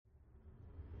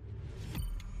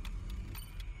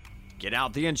Get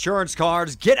out the insurance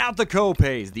cards, get out the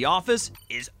copays. The office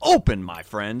is open, my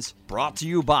friends. Brought to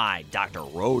you by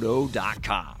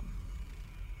drroto.com.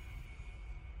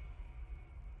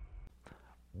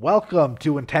 Welcome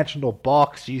to Intentional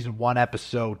Balk, Season 1,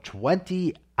 Episode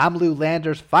 20. I'm Lou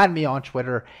Landers. Find me on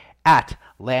Twitter at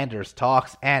Landers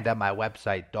Talks and at my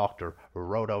website,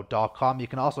 drroto.com. You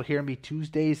can also hear me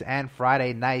Tuesdays and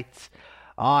Friday nights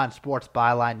on Sports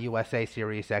Byline, USA,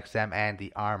 Sirius XM, and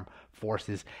the Armed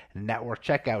Forces Network.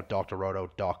 Check out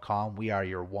drroto.com. We are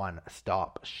your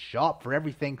one-stop shop for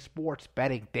everything sports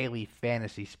betting, daily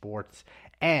fantasy sports,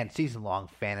 and season-long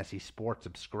fantasy sports.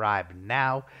 Subscribe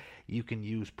now. You can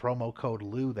use promo code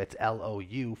LOU, that's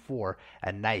L-O-U, for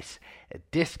a nice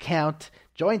discount.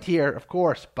 Joined here, of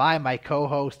course, by my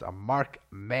co-host, Mark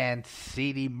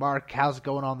Mancini. Mark, how's it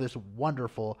going on this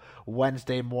wonderful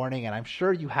Wednesday morning? And I'm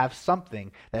sure you have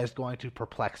something that is going to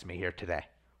perplex me here today.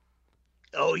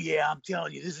 Oh, yeah, I'm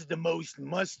telling you, this is the most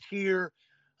must-hear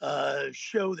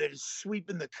show that is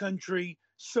sweeping the country.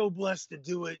 So blessed to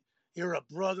do it. You're a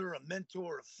brother, a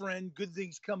mentor, a friend. Good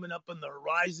things coming up on the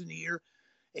horizon here.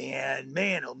 And,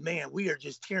 man, oh, man, we are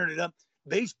just tearing it up.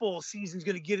 Baseball season's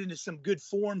going to get into some good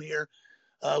form here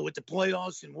with the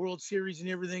playoffs and World Series and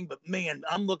everything. But, man,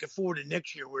 I'm looking forward to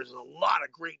next year where there's a lot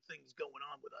of great things going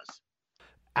on with us.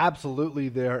 Absolutely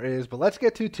there is. But let's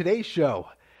get to today's show.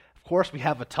 Of course, we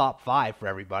have a top 5 for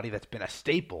everybody. That's been a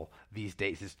staple these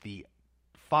days. It's the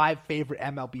 5 favorite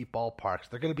MLB ballparks.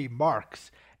 They're going to be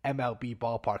Mark's MLB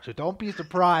ballpark. So don't be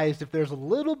surprised if there's a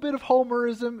little bit of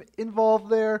homerism involved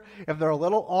there. If they're a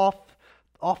little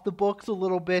off the books a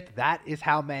little bit, that is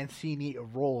how Mancini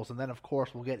rolls. And then, of course,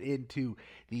 we'll get into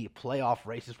the playoff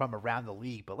races from around the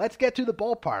league. But let's get to the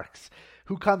ballparks.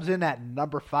 Who comes in at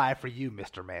number 5 for you,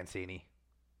 Mr. Mancini?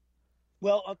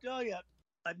 Well, I'll tell you,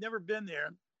 I've never been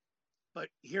there. But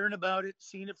hearing about it,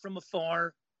 seeing it from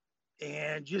afar,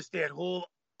 and just that whole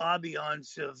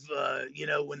ambiance of,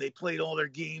 when they played all their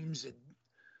games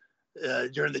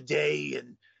and during the day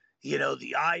and,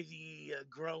 the ivy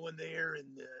growing there in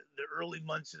the early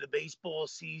months of the baseball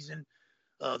season,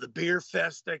 the beer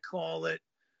fest, I call it.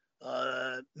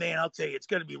 Man, I'll tell you, it's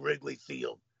going to be Wrigley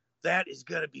Field. That is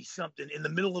going to be something in the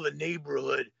middle of a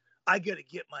neighborhood. I got to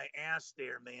get my ass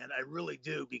there, man. I really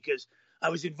do, because I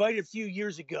was invited a few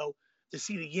years ago to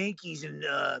see the Yankees and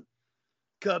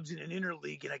Cubs in an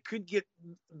interleague, and I couldn't get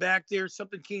back there.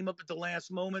 Something came up at the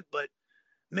last moment, but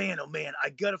man, oh man, I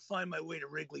got to find my way to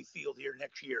Wrigley Field here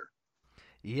next year.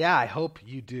 Yeah, I hope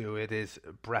you do. It is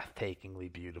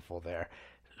breathtakingly beautiful there.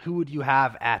 Who would you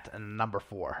have at number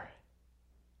 4?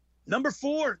 Number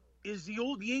 4 is the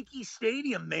old Yankee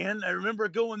Stadium, man. I remember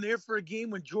going there for a game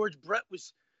when George Brett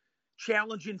was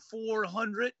challenging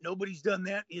 400. Nobody's done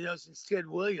that, since Ted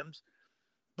Williams.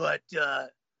 But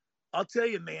I'll tell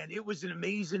you, man, it was an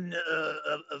amazing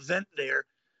event there.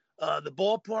 The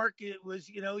ballpark, it was,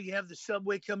 you have the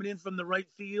subway coming in from the right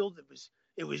field.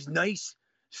 It was nice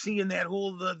seeing that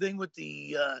whole thing with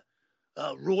the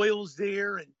Royals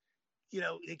there. And,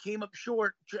 they came up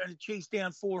short trying to chase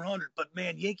down 400. But,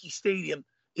 man, Yankee Stadium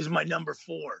is my number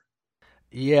 4.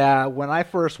 Yeah, when I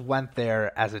first went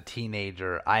there as a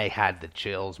teenager, I had the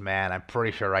chills, man. I'm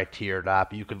pretty sure I teared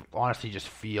up. You could honestly just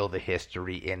feel the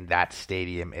history in that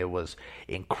stadium. It was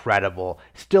incredible.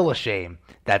 Still a shame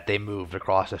that they moved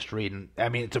across the street. And I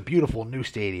mean, it's a beautiful new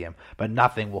stadium, but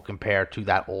nothing will compare to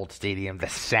that old stadium. The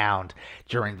sound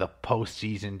during the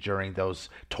postseason, during those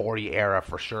Tory era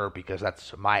for sure, because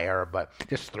that's my era, but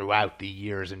just throughout the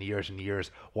years and years and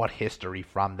years, what history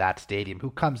from that stadium. Who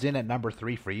comes in at number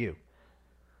 3 for you?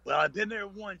 Well, I've been there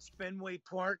once, Fenway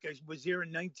Park. I was there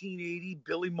in 1980.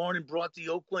 Billy Martin brought the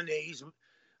Oakland A's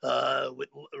with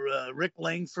Rick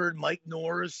Langford, Mike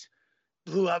Norris,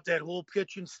 blew out that whole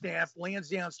pitching staff.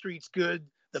 Lansdowne Street's good.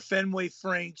 The Fenway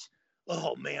Franks.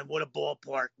 Oh, man, what a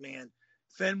ballpark, man.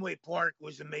 Fenway Park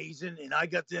was amazing, and I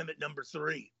got them at number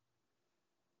 3.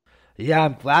 Yeah,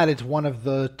 I'm glad it's one of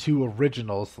the 2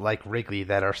 originals like Wrigley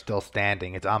that are still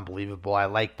standing. It's unbelievable. I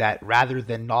like that. Rather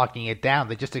than knocking it down,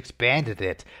 they just expanded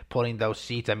it, putting those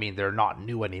seats. I mean, they're not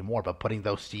new anymore, but putting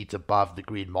those seats above the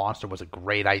Green Monster was a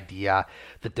great idea.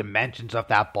 The dimensions of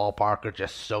that ballpark are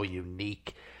just so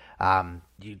unique.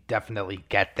 You definitely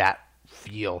get that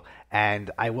feel. And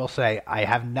I will say, I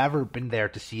have never been there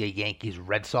to see a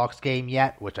Yankees-Red Sox game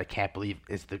yet, which I can't believe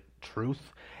is the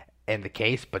truth in the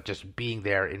case, but just being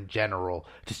there in general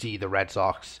to see the Red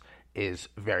Sox is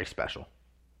very special.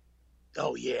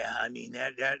 Oh yeah, I mean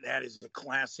that is a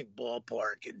classic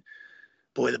ballpark, and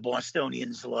boy, the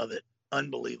Bostonians love it.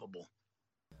 Unbelievable.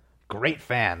 Great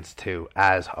fans too,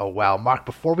 as well. Mark,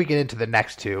 before we get into the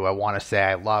next 2, I want to say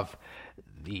I love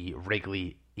the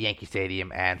Wrigley Yankee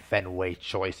Stadium and Fenway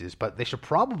choices, but they should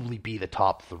probably be the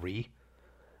top three.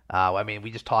 I mean,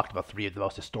 we just talked about three of the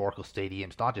most historical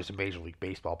stadiums, not just in Major League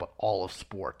Baseball, but all of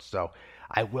sports. So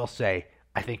I will say,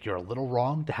 I think you're a little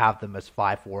wrong to have them as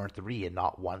 5, 4, and 3 and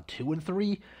not 1, 2, and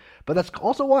 3. But that's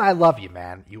also why I love you,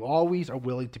 man. You always are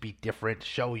willing to be different,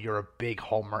 show you're a big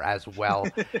homer as well,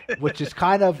 which is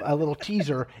kind of a little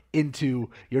teaser into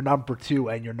your number 2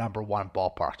 and your number 1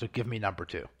 ballpark. So give me number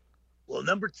 2. Well,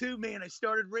 number 2, man, I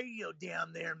started radio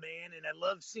down there, man, and I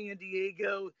love San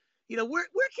Diego. You know, where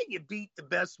can you beat the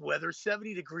best weather?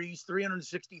 70 degrees,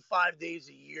 365 days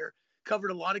a year.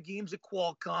 Covered a lot of games at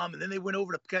Qualcomm, and then they went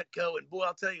over to Petco. And, boy,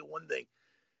 I'll tell you one thing.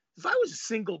 If I was a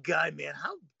single guy, man,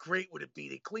 how great would it be?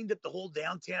 They cleaned up the whole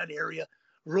downtown area,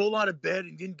 roll out of bed,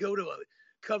 and didn't go to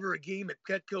cover a game at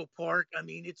Petco Park. I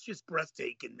mean, it's just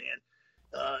breathtaking,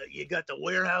 man. You got the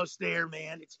warehouse there,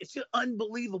 man. It's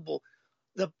unbelievable.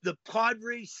 The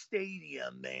Padres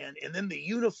Stadium, man, and then the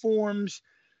uniforms.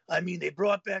 I mean, they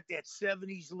brought back that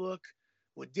 70s look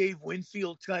with Dave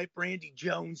Winfield type, Randy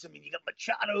Jones. I mean, you got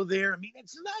Machado there. I mean,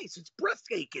 it's nice. It's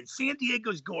breathtaking. San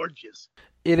Diego's gorgeous.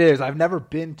 It is. I've never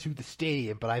been to the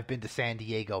stadium, but I've been to San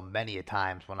Diego many a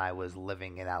times when I was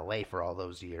living in LA for all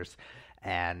those years.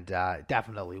 And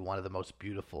definitely one of the most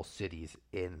beautiful cities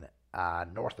in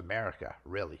North America,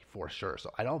 really, for sure.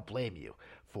 So I don't blame you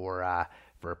for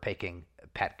picking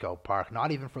Petco Park,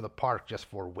 not even for the park, just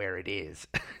for where it is,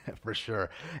 for sure.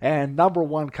 And number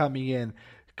 1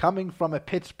 coming from a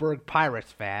Pittsburgh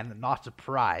Pirates fan, not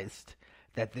surprised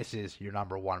that this is your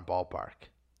number 1 ballpark.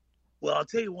 Well, I'll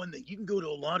tell you one thing. You can go to a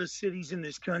lot of cities in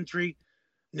this country.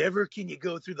 Never can you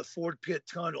go through the Ford Pitt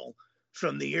Tunnel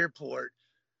from the airport.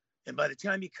 And by the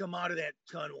time you come out of that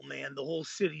tunnel, man, the whole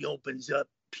city opens up.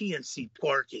 PNC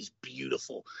Park is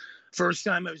beautiful. First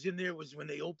time I was in there was when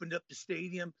they opened up the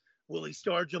stadium. Willie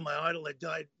Stargell, my idol, had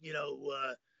died,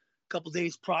 a couple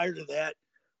days prior to that.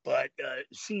 But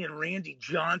seeing Randy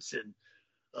Johnson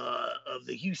of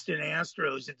the Houston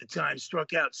Astros at the time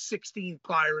struck out 16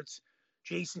 Pirates.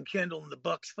 Jason Kendall and the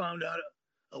Bucks found out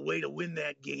a way to win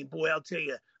that game. Boy, I'll tell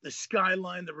you, the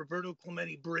skyline, the Roberto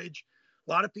Clemente Bridge.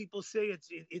 A lot of people say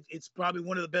it's probably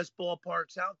one of the best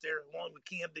ballparks out there, along with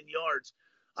Camden Yards.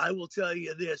 I will tell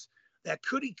you this: that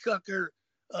cookie cutter,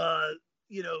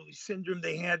 syndrome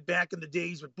they had back in the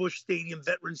days with Busch Stadium,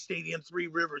 Veterans Stadium, Three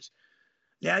Rivers.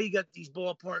 Now you got these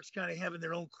ballparks kind of having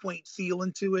their own quaint feel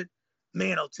into it.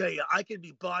 Man, I'll tell you, I could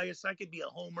be biased. I could be a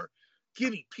homer. Give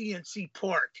me PNC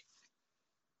Park.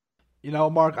 You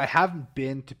know, Mark, I haven't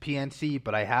been to PNC,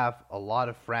 but I have a lot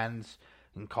of friends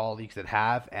and colleagues that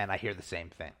have, and I hear the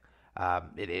same thing.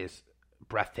 It is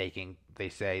breathtaking. They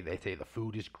say the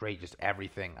food is great. Just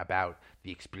everything about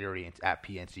the experience at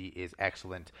PNC is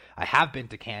excellent. I have been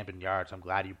to Camden Yards. I'm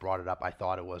glad you brought it up. I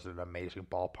thought it was an amazing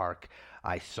ballpark.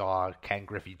 I saw Ken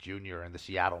Griffey Jr. and the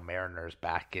Seattle Mariners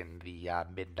back in the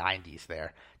mid-'90s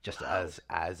there, just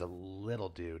as a little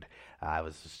dude. I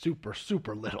was super,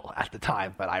 super little at the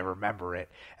time, but I remember it.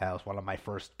 It was one of my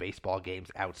first baseball games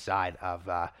outside of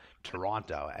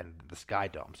Toronto and the Sky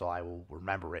Dome, so I will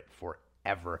remember it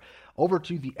forever. Over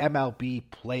to the MLB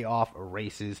playoff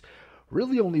races.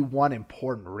 Really only one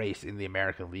important race in the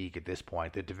American League at this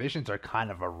point. The divisions are kind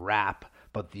of a wrap,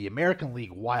 but the American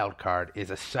League wild card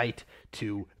is a sight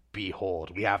to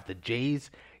behold. We have the Jays,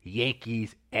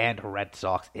 Yankees, and Red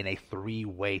Sox in a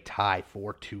 3-way tie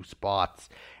for 2 spots.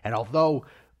 And although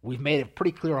we've made it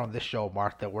pretty clear on this show,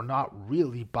 Mark, that we're not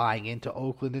really buying into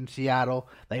Oakland and Seattle,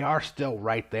 they are still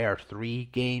right there, 3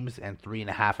 games and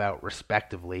 3.5 out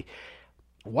respectively.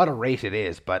 What a race it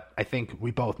is, but I think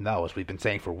we both know, as we've been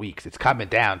saying for weeks, it's coming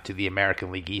down to the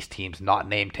American League East teams not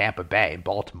named Tampa Bay and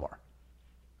Baltimore.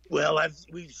 Well,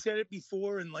 we've said it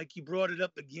before, and like you brought it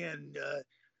up again,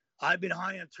 I've been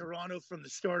high on Toronto from the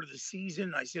start of the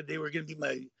season. I said they were going to be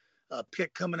my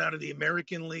pick coming out of the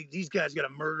American League. These guys got a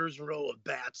murderer's row of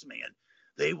bats, man.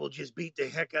 They will just beat the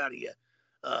heck out of you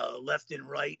left and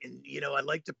right. And, I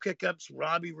like the pickups.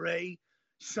 Robbie Ray,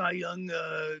 Cy Young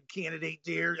candidate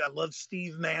there. I love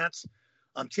Steve Matz.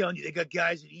 I'm telling you, they got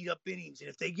guys that eat up innings. And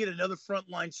if they get another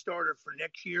frontline starter for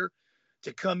next year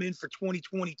to come in for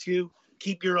 2022,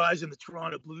 keep your eyes on the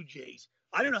Toronto Blue Jays.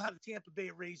 I don't know how the Tampa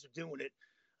Bay Rays are doing it.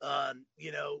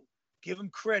 Give them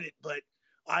credit, but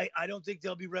I don't think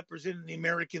they'll be representing the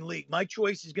American League. My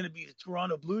choice is going to be the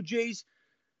Toronto Blue Jays.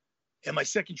 And my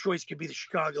second choice could be the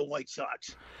Chicago White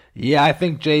Sox. Yeah, I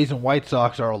think Jays and White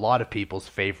Sox are a lot of people's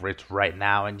favorites right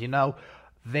now. And,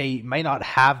 they may not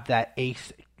have that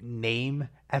ace name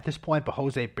at this point, but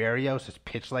Jose Barrios has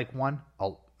pitched like one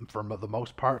for the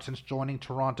most part since joining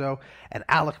Toronto. And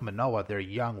Alek Manoah, their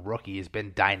young rookie, has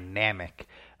been dynamic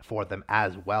for them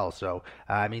as well. So,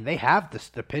 I mean, they have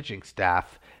the pitching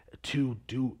staff to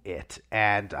do it,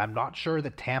 and I'm not sure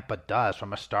that Tampa does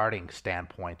from a starting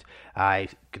standpoint. I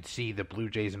could see the Blue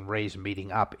Jays and Rays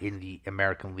meeting up in the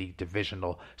American League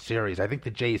Divisional Series. I think the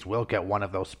Jays will get one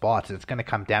of those spots, and it's going to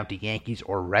come down to Yankees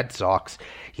or Red Sox.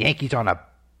 Yankees on a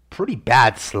pretty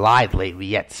bad slide lately,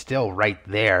 yet still right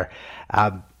there.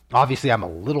 Obviously, I'm a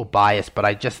little biased, but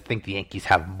I just think the Yankees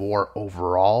have more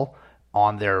overall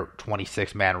on their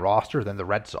 26-man roster than the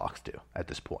Red Sox do at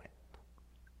this point.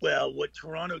 Well, what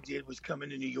Toronto did was come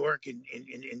into New York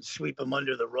and sweep them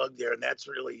under the rug there, and that's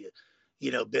really,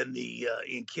 been the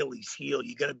Achilles heel.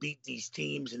 You got to beat these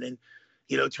teams, and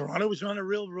then, Toronto was on a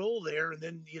real roll there, and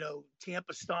then,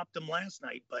 Tampa stopped them last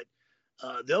night, but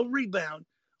they'll rebound.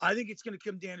 I think it's going to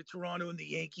come down to Toronto and the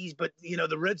Yankees, but,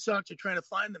 the Red Sox are trying to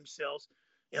find themselves,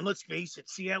 and let's face it,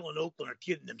 Seattle and Oakland are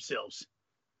kidding themselves.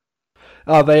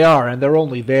 Oh, they are, and they're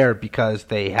only there because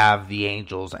they have the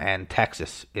Angels and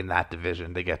Texas in that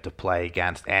division they get to play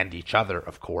against, and each other,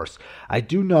 of course. I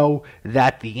do know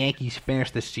that the Yankees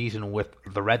finished the season with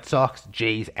the Red Sox,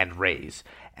 Jays, and Rays,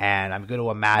 and I'm going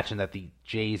to imagine that the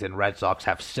Jays and Red Sox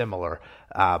have similar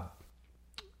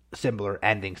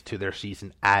endings to their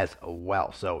season as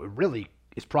well. So it really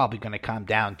is probably going to come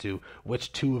down to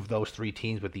which two of those three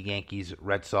teams with the Yankees,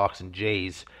 Red Sox, and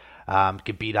Jays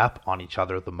can beat up on each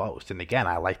other the most. And again,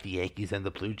 I like the Yankees and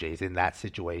the Blue Jays in that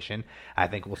situation. I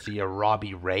think we'll see a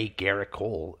Robbie Ray, Garrett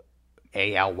Cole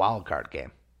AL wildcard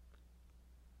game.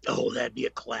 Oh, that'd be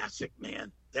a classic,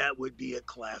 man. That would be a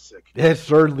classic. It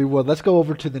certainly would. Let's go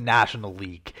over to the National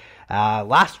League.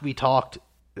 Last we talked,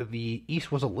 the East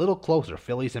was a little closer.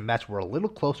 Phillies and Mets were a little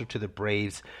closer to the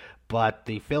Braves, but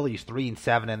the Phillies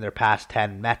 3-7 in their past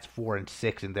 10, Mets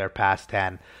 4-6 in their past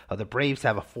 10. The Braves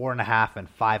have a 4.5 and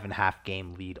 5.5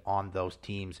 game lead on those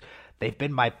teams. They've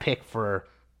been my pick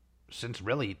since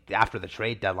really after the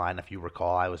trade deadline, if you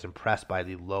recall. I was impressed by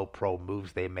the low pro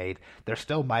moves they made. They're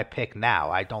still my pick now.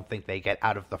 I don't think they get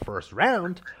out of the first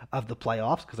round of the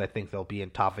playoffs because I think they'll be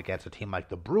in tough against a team like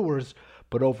the Brewers.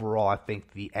 But overall, I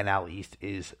think the NL East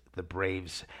is the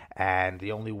Braves, and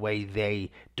the only way they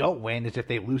don't win is if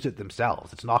they lose it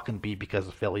themselves. It's not going to be because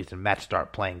the Phillies and Mets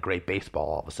start playing great baseball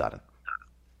all of a sudden.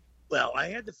 Well, I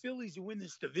had the Phillies to win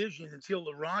this division until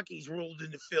the Rockies rolled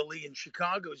into Philly and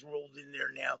Chicago's rolled in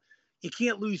there now. You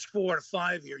can't lose 4 out of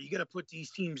 5 here. You got to put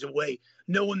these teams away,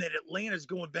 knowing that Atlanta's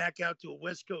going back out to a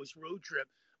West Coast road trip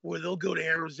where they'll go to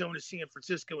Arizona, San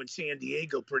Francisco, and San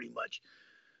Diego pretty much.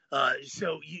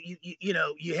 So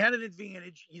you had an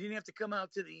advantage. You didn't have to come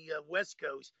out to the West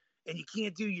Coast, and you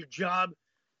can't do your job.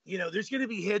 There's going to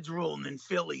be heads rolling in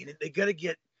Philly, and they got to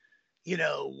get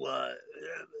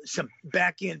some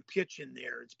back end pitch in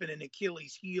there. It's been an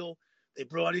Achilles heel. They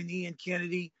brought in Ian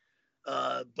Kennedy,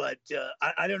 but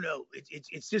I don't know.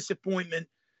 It's disappointment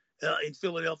in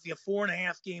Philadelphia.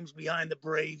 4.5 games behind the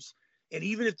Braves, and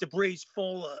even if the Braves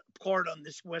fall apart on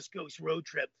this West Coast road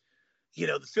trip,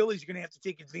 the Phillies are going to have to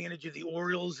take advantage of the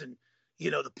Orioles and,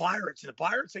 the Pirates. And the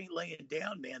Pirates ain't laying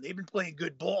down, man. They've been playing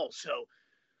good ball. So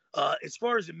as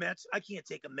far as the Mets, I can't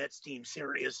take a Mets team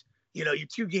serious. You're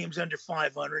 2 games under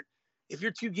 500. If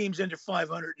you're 2 games under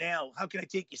 500 now, how can I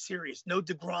take you serious? No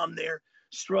DeGrom there,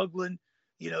 struggling.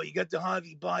 You got the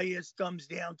Javi Baez, thumbs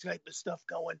down type of stuff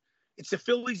going. It's the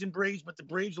Phillies and Braves, but the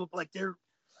Braves look like they're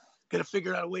going to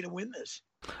figure out a way to win this.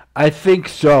 I think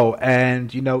so,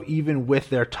 and even with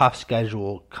their tough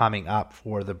schedule coming up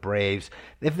for the Braves,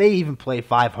 if they even play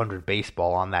 500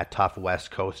 baseball on that tough West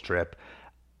Coast trip,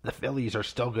 the Phillies are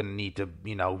still going to need to,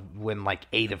 win like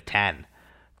 8 of 10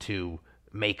 to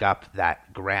make up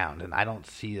that ground, and I don't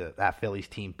see that Phillies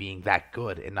team being that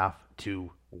good enough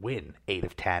to win 8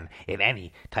 of 10 in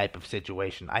any type of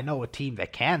situation. I know a team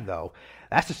that can, though.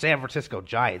 That's the San Francisco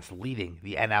Giants leading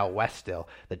the NL West still.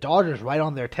 The Dodgers right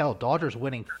on their tail. Dodgers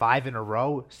winning 5 in a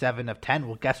row, 7 of 10.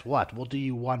 Well, guess what? We'll do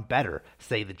you one better,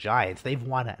 say the Giants. They've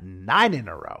won 9 in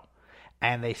a row,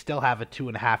 and they still have a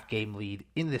 2.5 game lead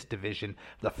in this division.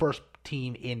 The first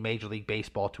team in Major League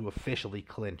Baseball to officially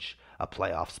clinch a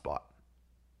playoff spot.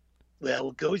 Well,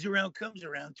 what goes around comes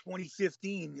around.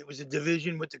 2015, it was a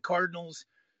division with the Cardinals,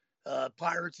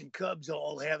 Pirates, and Cubs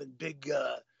all having big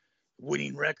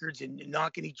winning records and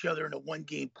knocking each other in a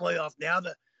 1-game playoff. Now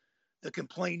the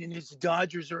complaining is the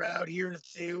Dodgers are out here, and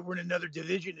if they were in another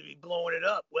division, they'd be blowing it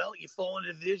up. Well, you fall in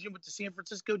a division with the San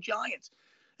Francisco Giants,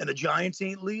 and the Giants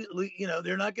ain't,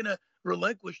 they're not going to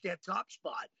relinquish that top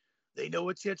spot. They know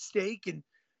it's at stake, and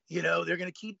they're going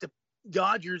to keep the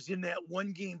Dodgers in that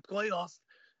 1-game playoff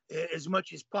as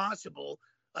much as possible.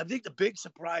 I think the big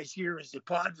surprise here is the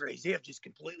Padres. They have just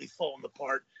completely fallen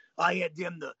apart. I had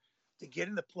them to get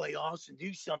in the playoffs and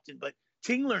do something, but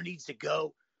Tingler needs to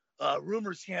go.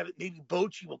 Rumors have it maybe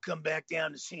Bochy will come back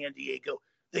down to San Diego.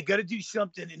 They got to do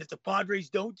something, and if the Padres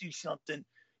don't do something,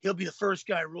 he'll be the first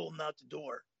guy rolling out the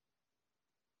door.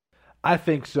 I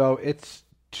think so.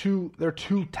 They're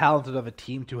too talented of a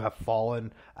team to have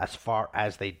fallen as far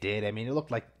as they did. I mean, it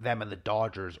looked like them and the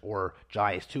Dodgers or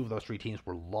Giants, two of those three teams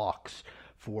were locks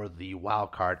for the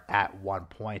wild card at one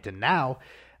point. And now,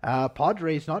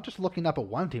 Padres not just looking up at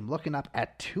one team, looking up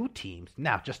at two teams.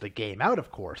 Now, just a game out,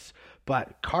 of course,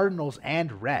 but Cardinals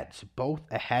and Reds both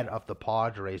ahead of the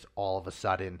Padres all of a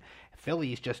sudden.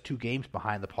 Phillies just 2 games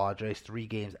behind the Padres, 3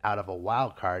 games out of a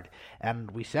wild card.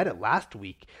 And we said it last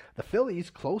week, the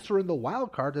Phillies closer in the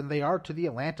wild card than they are to the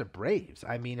Atlanta Braves.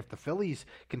 I mean, if the Phillies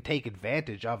can take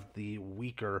advantage of the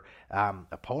weaker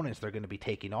opponents they're going to be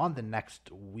taking on the next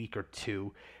week or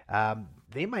two,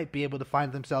 they might be able to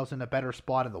find themselves in a better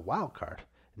spot in the wild card.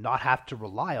 Not have to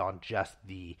rely on just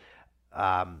the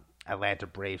Atlanta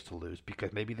Braves to lose,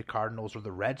 because maybe the Cardinals or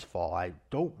the Reds fall. I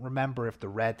don't remember if the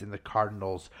Reds and the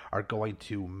Cardinals are going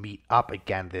to meet up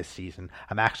again this season.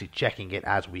 I'm actually checking it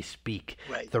as we speak.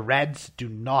 Right. The Reds do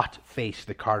not face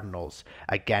the Cardinals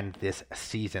again this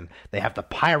season. They have the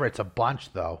Pirates a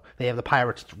bunch, though. They have the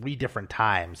Pirates 3 different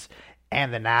times,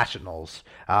 and the Nationals,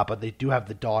 but they do have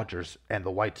the Dodgers and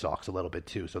the White Sox a little bit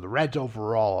too. So the Reds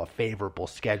overall a favorable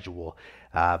schedule,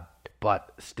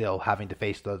 but still having to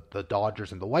face the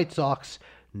Dodgers and the White Sox,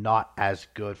 not as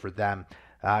good for them.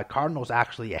 Cardinals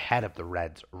actually ahead of the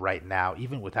Reds right now,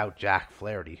 even without Jack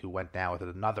Flaherty, who went down with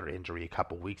another injury a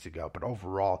couple weeks ago. But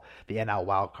overall, the NL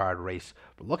wildcard race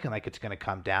looking like it's going to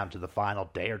come down to the final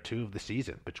day or two of the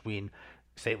season between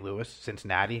St. Louis,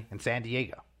 Cincinnati, and San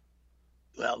Diego.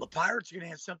 Well, the Pirates are going to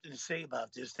have something to say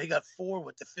about this. They got 4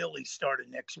 with the Phillies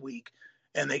starting next week,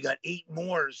 and they got 8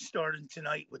 more starting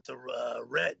tonight with the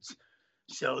Reds.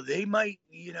 So they might,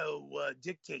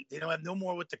 dictate. They don't have no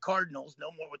more with the Cardinals, no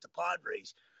more with the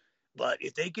Padres. But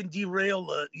if they can derail,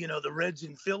 the Reds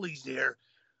and Phillies there,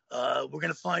 we're going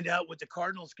to find out what the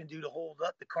Cardinals can do to hold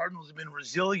up. The Cardinals have been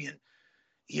resilient,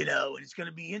 and it's going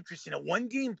to be interesting. A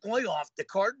 1-game playoff, the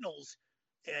Cardinals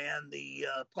and the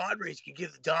Padres could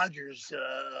give the Dodgers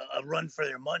a run for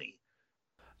their money.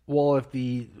 Well, if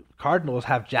the Cardinals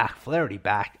have Jack Flaherty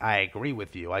back, I agree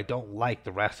with you. I don't like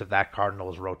the rest of that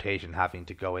Cardinals rotation having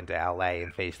to go into LA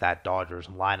and face that Dodgers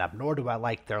lineup, nor do I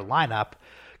like their lineup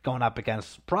going up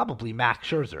against probably Max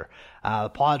Scherzer. The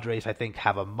Padres, I think,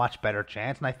 have a much better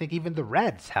chance, and I think even the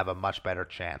Reds have a much better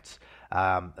chance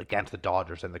against the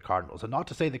Dodgers and the Cardinals. And not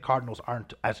to say the Cardinals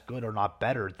aren't as good or not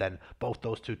better than both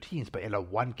those two teams, but in a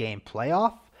 1-game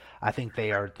playoff, I think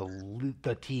they are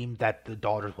the team that the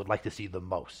Dodgers would like to see the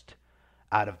most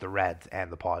out of the Reds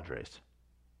and the Padres.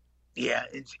 Yeah,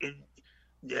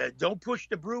 don't push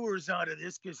the Brewers out of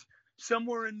this, because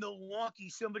somewhere in Milwaukee,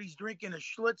 somebody's drinking a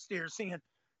Schlitz there saying,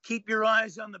 keep your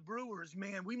eyes on the Brewers,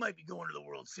 man. We might be going to the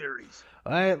World Series.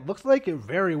 It looks like it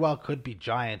very well could be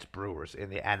Giants-Brewers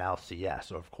in the NLCS.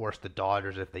 So, of course, the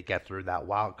Dodgers, if they get through that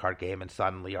wild card game and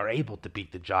suddenly are able to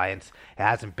beat the Giants, it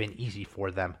hasn't been easy for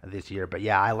them this year. But,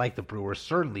 yeah, I like the Brewers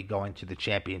certainly going to the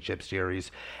championship series,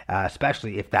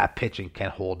 especially if that pitching can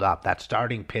hold up. That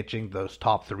starting pitching, those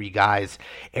top 3 guys,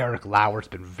 Eric Lauer's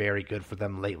been very good for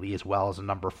them lately, as well as a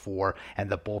number 4,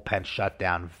 and the bullpen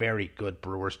shutdown. Very good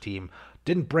Brewers team.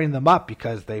 Didn't bring them up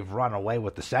because they've run away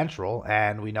with the Central,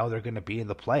 and we know they're going to be in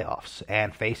the playoffs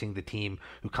and facing the team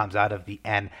who comes out of the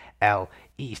NL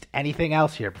East. Anything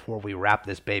else here before we wrap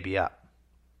this baby up?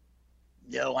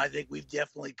 No, I think we've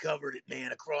definitely covered it,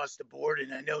 man, across the board.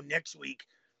 And I know next week,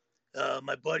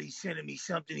 my buddy's sending me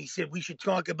something. He said we should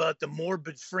talk about the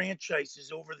morbid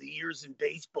franchises over the years in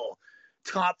baseball.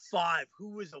 Top 5, who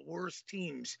was the worst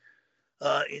teams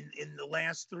in the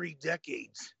last 3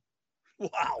 decades?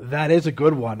 Wow. That is a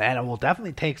good one, and it will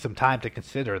definitely take some time to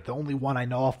consider. The only one I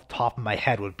know off the top of my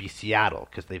head would be Seattle,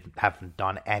 because they haven't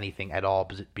done anything at all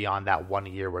beyond that 1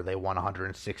 year where they won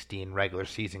 116 regular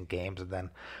season games and then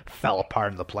fell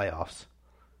apart in the playoffs.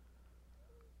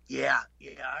 Yeah,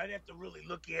 I'd have to really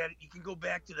look at it. You can go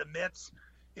back to the Mets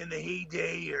in the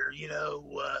heyday, or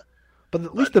but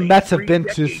at least the Mets have been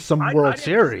to some World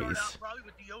Series. I'd start out probably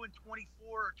with the 0-24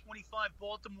 or 25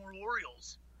 Baltimore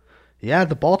Orioles. Yeah,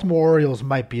 the Baltimore Orioles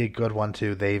might be a good one,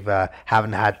 too. They've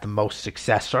haven't had the most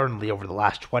success, certainly, over the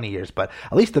last 20 years. But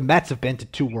at least the Mets have been to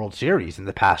 2 World Series in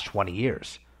the past 20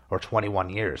 years, or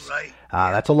 21 years. Right.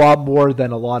 That's a lot more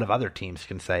than a lot of other teams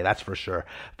can say, that's for sure.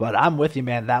 But I'm with you,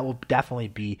 man. That will definitely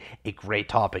be a great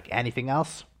topic. Anything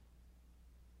else?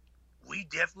 we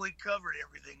definitely covered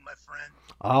everything, my friend.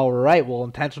 All right. Well,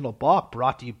 Intentional Balk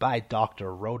brought to you by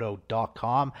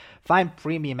drroto.com. Find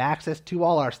premium access to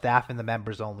all our staff in the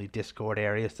members-only Discord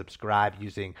area. Subscribe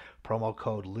using promo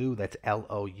code LOU, that's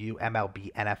LOU,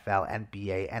 MLB, NFL,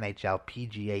 NBA, NHL,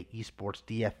 PGA, Esports,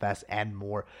 DFS, and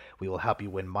more. We will help you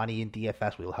win money in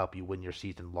DFS. We will help you win your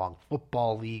season-long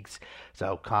football leagues.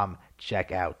 So come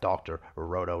check out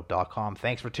drroto.com.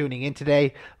 Thanks for tuning in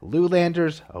today. Lou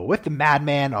Landers with the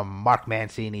Madman, Mark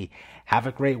Mancini. Have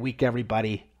a great week,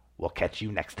 everybody. We'll catch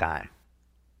you next time.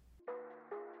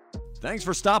 Thanks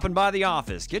for stopping by the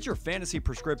office. Get your fantasy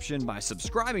prescription by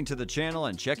subscribing to the channel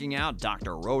and checking out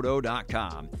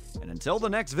drroto.com. And until the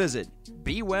next visit,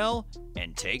 be well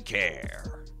and take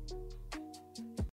care.